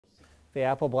The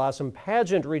Apple Blossom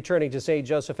Pageant returning to St.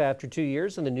 Joseph after 2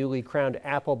 years, and the newly crowned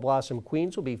Apple Blossom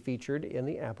Queens will be featured in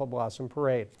the Apple Blossom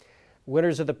Parade.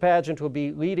 Winners of the pageant will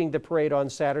be leading the parade on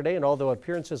Saturday, and although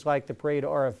appearances like the parade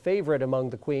are a favorite among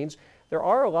the queens, there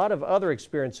are a lot of other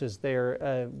experiences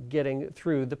they're getting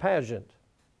through the pageant.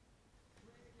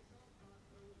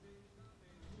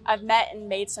 I've met and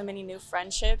made so many new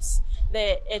friendships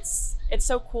that it's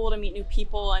so cool to meet new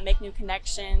people and make new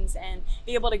connections and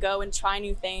be able to go and try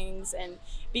new things and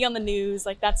be on the news.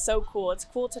 Like, that's so cool. It's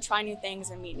cool to try new things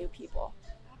and meet new people.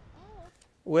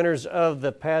 Winners of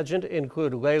the pageant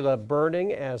include Layla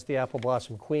Burning as the Apple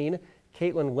Blossom Queen,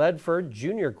 Caitlin Ledford,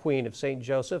 Junior Queen of St.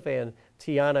 Joseph, and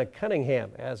Tiana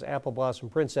Cunningham as Apple Blossom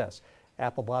Princess.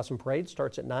 Apple Blossom Parade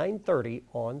starts at 9:30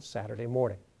 on Saturday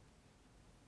morning.